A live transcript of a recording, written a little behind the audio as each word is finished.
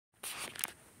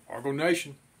Argo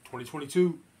Nation,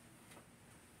 2022.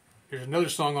 Here's another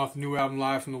song off the new album,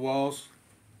 Live from the Walls.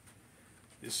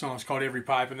 This song's called Every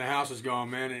Pipe in the House Is Gone,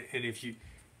 man. And if you,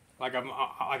 like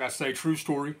I say, true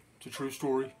story. It's a true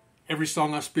story. Every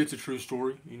song I spit's a true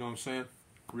story. You know what I'm saying?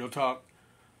 Real talk.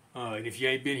 And if you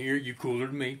ain't been here, you cooler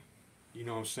than me. You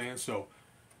know what I'm saying? So,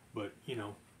 but you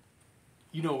know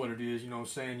what it is. You know what I'm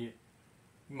saying? You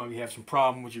might have some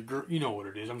problem with your girl. You know what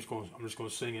it is. I'm just gonna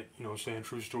sing it. You know what I'm saying?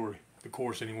 True story. The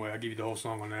chorus anyway. I'll give you the whole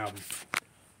song on the album.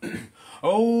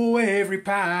 Oh, every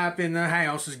pipe in the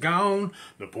house is gone.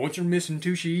 The points are missing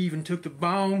too, she even took the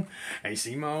bone. Ain't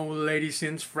seen my old lady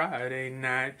since Friday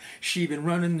night. She been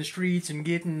running the streets and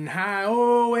getting high.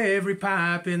 Oh, every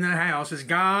pipe in the house is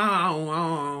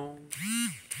gone.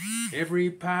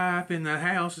 Every pipe in the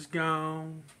house is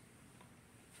gone.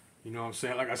 You know what I'm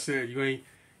saying? Like I said, you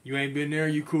ain't been there,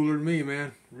 you cooler than me,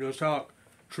 man. Real talk.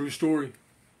 True story.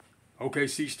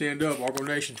 OKC, stand up. Argo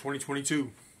Nation,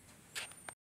 2022.